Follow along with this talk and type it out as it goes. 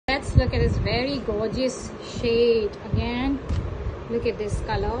look at this very gorgeous shade. Again, look at this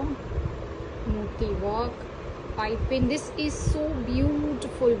color, moti work, piping. This is so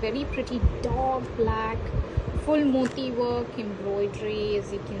beautiful, very pretty, dark black, full moti work, embroidery,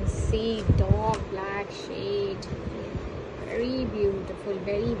 as you can see, dark black shade. Very beautiful,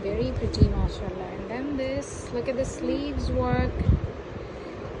 very pretty, mashallah. And then this, look at the sleeves work,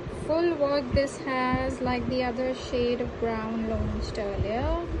 full work this has, like the other shade of brown launched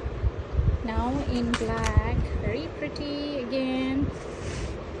earlier, now in black. Very pretty again.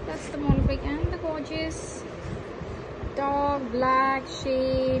 That's the model pic. And the gorgeous dark black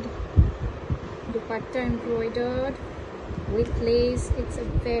shade, dupatta embroidered with lace. It's a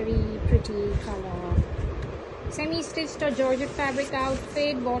very pretty color. Semi-stitched or Georgette fabric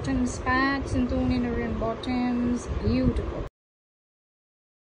outfit, bottoms pads, and inner and bottoms. Beautiful.